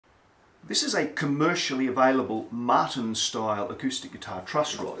This is a commercially available Martin-style acoustic guitar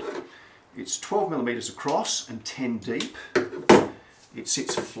truss rod. It's 12mm across and 10 deep. It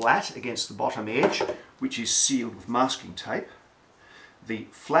sits flat against the bottom edge, which is sealed with masking tape. The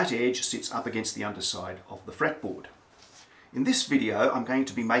flat edge sits up against the underside of the fretboard. In this video, I'm going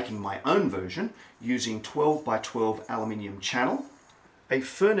to be making my own version using 12x12 aluminium channel, a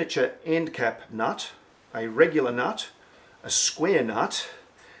furniture end cap nut, a regular nut, a square nut,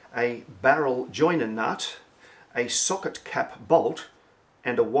 a barrel joiner nut, a socket cap bolt,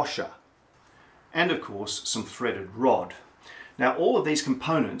 and a washer. And of course, some threaded rod. Now, all of these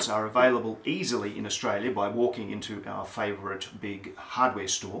components are available easily in Australia by walking into our favourite big hardware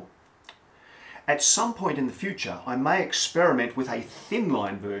store. At some point in the future, I may experiment with a thin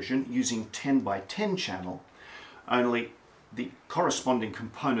line version using 10x10 channel, only the corresponding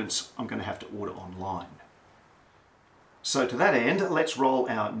components I'm going to have to order online. So to that end, let's roll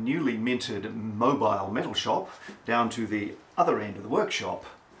our newly minted mobile metal shop down to the other end of the workshop.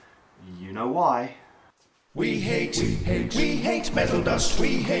 You know why. We hate metal dust,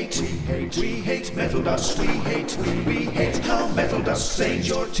 we hate metal dust, we hate how metal dust stains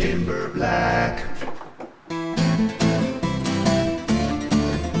your timber black.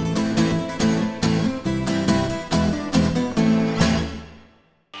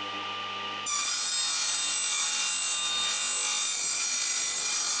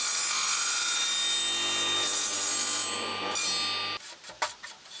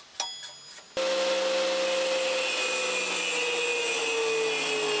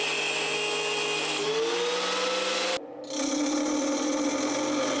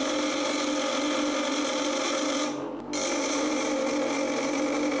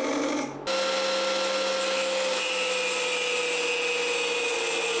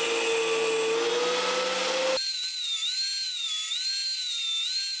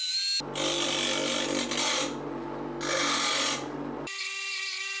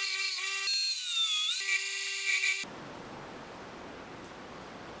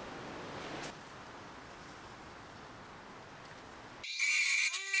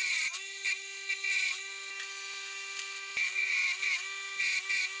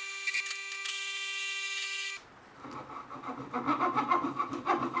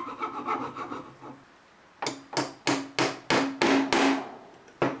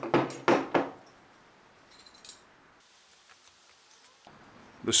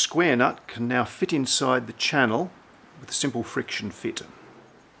 The square nut can now fit inside the channel with a simple friction fit.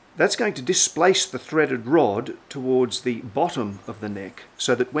 That's going to displace the threaded rod towards the bottom of the neck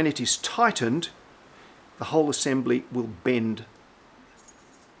so that when it is tightened, the whole assembly will bend,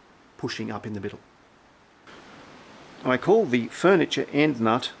 pushing up in the middle. I call the furniture end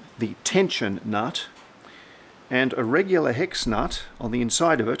nut the tension nut, and a regular hex nut on the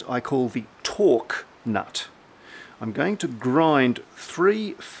inside of it I call the torque nut. I'm going to grind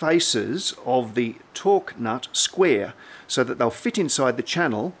 3 faces of the torque nut square so that they'll fit inside the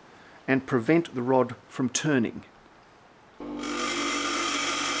channel and prevent the rod from turning.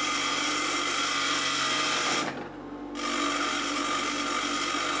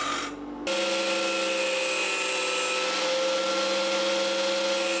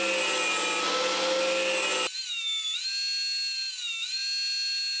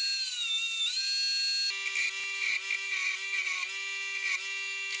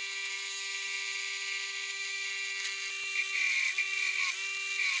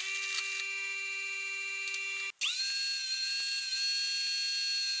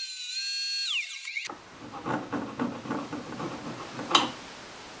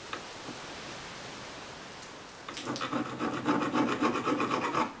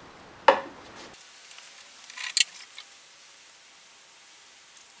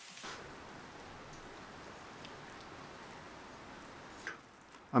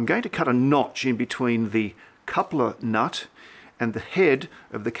 I'm going to cut a notch in between the coupler nut and the head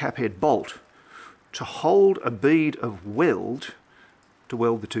of the cap head bolt to hold a bead of weld to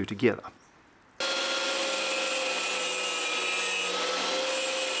weld the two together.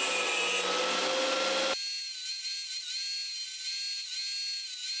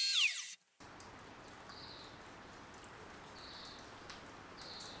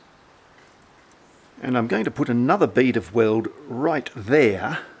 And I'm going to put another bead of weld right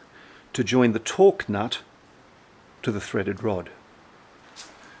there to join the torque nut to the threaded rod.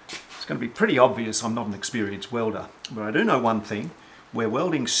 It's going to be pretty obvious I'm not an experienced welder, but I do know one thing. We're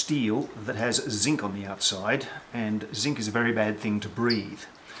welding steel that has zinc on the outside, and zinc is a very bad thing to breathe.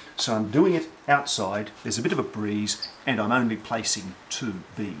 So I'm doing it outside, there's a bit of a breeze, and I'm only placing 2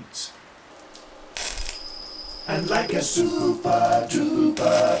 beads. And like a super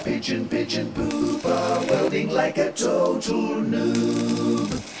duper pigeon pooper, welding like a total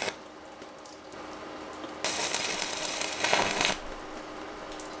noob.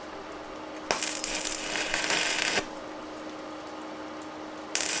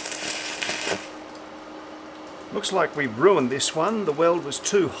 Looks like we've ruined this one. The weld was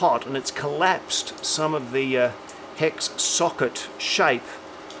too hot and it's collapsed some of the hex socket shape,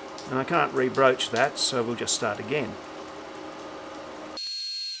 and I can't rebroach that, so we'll just start again.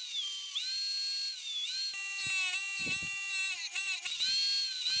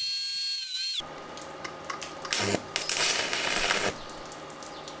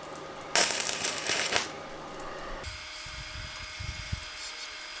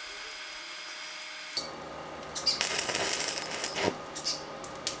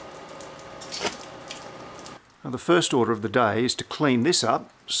 Now, the first order of the day is to clean this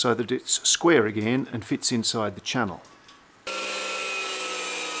up so that it's square again and fits inside the channel.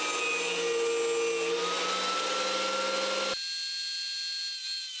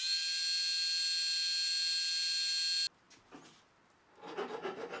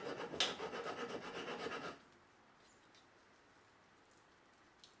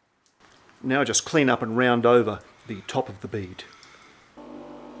 Now just clean up and round over the top of the bead.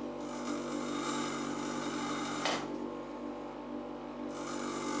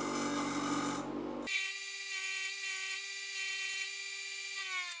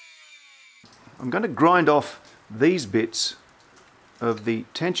 I'm going to grind off these bits of the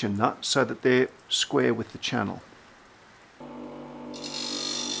tension nut so that they're square with the channel.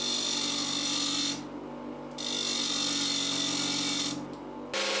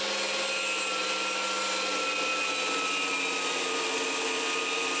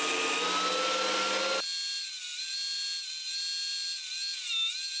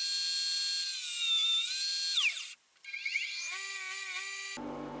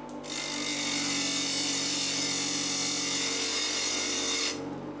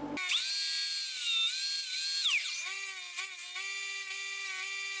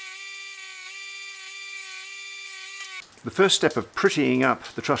 The first step of prettying up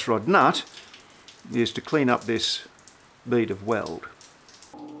the truss rod nut is to clean up this bead of weld.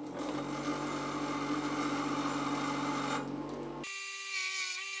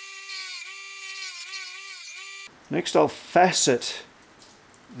 Next I'll facet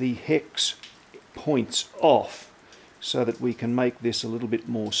the hex points off so that we can make this a little bit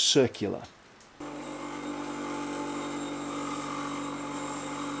more circular.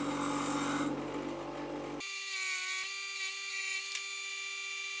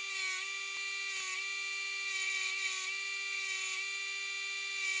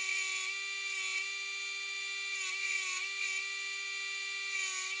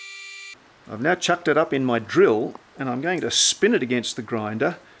 I've now chucked it up in my drill and I'm going to spin it against the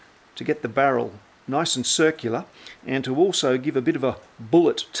grinder to get the barrel nice and circular and to also give a bit of a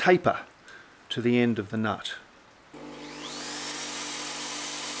bullet taper to the end of the nut.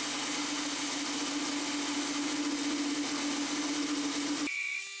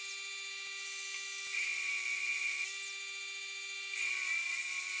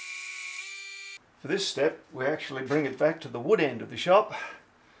 For this step we actually bring it back to the wood end of the shop,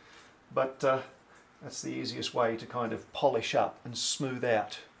 but that's the easiest way to kind of polish up and smooth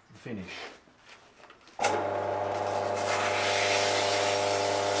out the finish.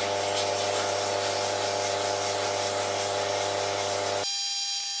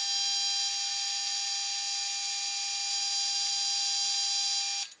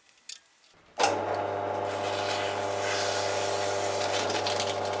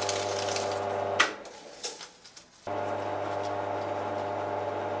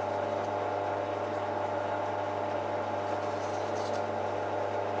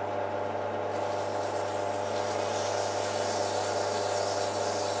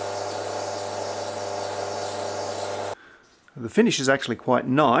 The finish is actually quite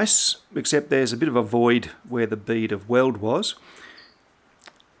nice, except there's a bit of a void where the bead of weld was.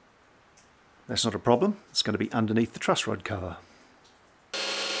 That's not a problem, it's going to be underneath the truss rod cover.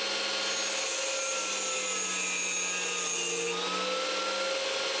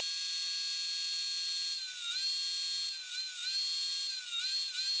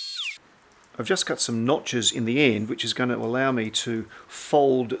 I've just cut some notches in the end, which is going to allow me to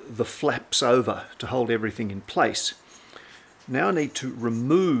fold the flaps over to hold everything in place. Now I need to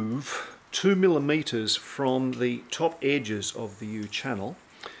remove 2 millimeters from the top edges of the U channel.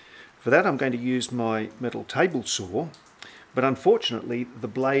 For that I'm going to use my metal table saw, but unfortunately the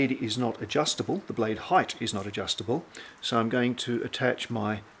blade is not adjustable, the blade height is not adjustable, so I'm going to attach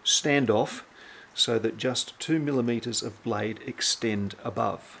my standoff so that just 2 millimeters of blade extend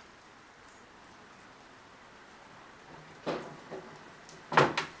above.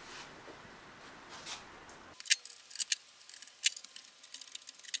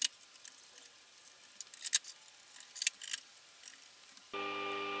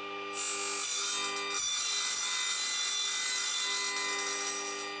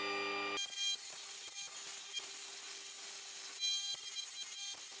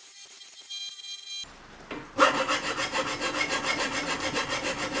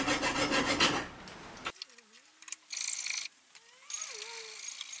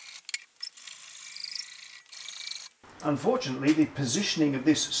 Unfortunately, the positioning of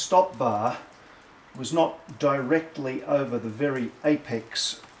this stop bar was not directly over the very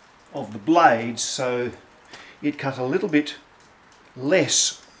apex of the blade, so it cut a little bit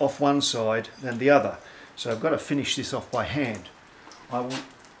less off one side than the other. So I've got to finish this off by hand. I will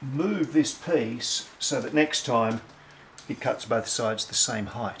move this piece so that next time it cuts both sides the same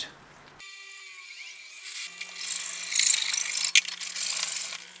height.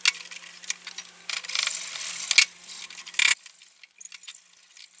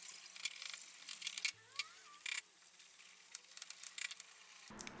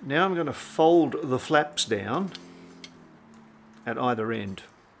 Now I'm going to fold the flaps down at either end.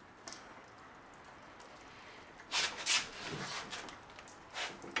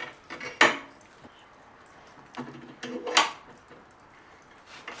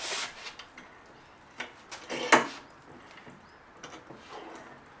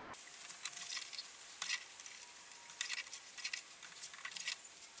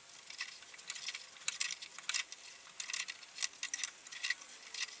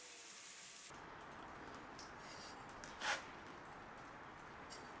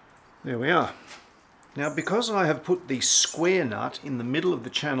 There we are. Now, because I have put the square nut in the middle of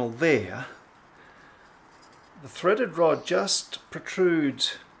the channel there, the threaded rod just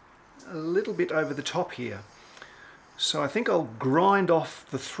protrudes a little bit over the top here. So I think I'll grind off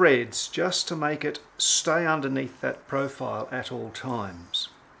the threads just to make it stay underneath that profile at all times.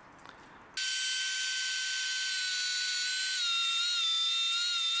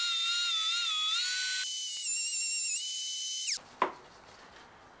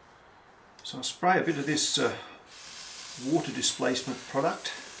 So I'll spray a bit of this water displacement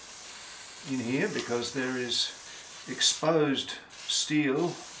product in here because there is exposed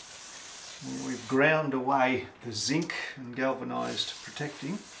steel. We've ground away the zinc and galvanized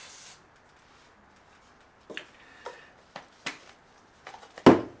protecting.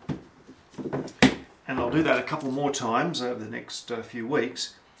 And I'll do that a couple more times over the next few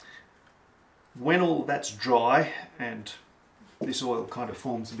weeks. When all that's dry and this oil kind of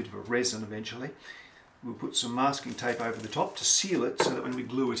forms a bit of a resin eventually, we'll put some masking tape over the top to seal it so that when we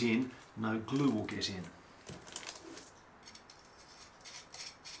glue it in, no glue will get in.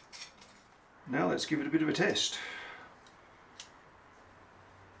 Now let's give it a bit of a test.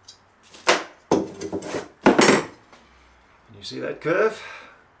 Can you see that curve?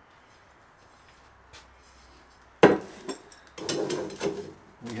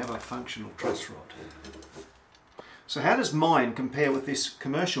 We have a functional truss rod. So how does mine compare with this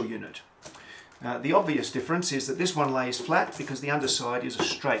commercial unit? The obvious difference is that this one lays flat because the underside is a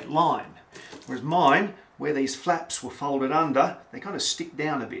straight line, whereas mine, where these flaps were folded under, they kind of stick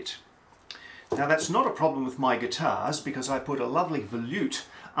down a bit. Now that's not a problem with my guitars because I put a lovely volute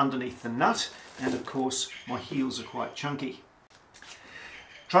underneath the nut, and of course my heels are quite chunky.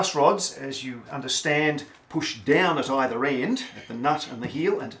 Truss rods, as you understand, push down at either end, at the nut and the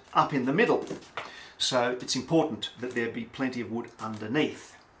heel, and up in the middle. So it's important that there be plenty of wood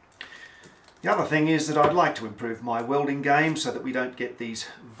underneath. The other thing is that I'd like to improve my welding game so that we don't get these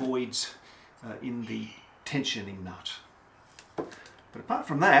voids in the tensioning nut. But apart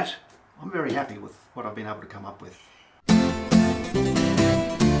from that, I'm very happy with what I've been able to come up with.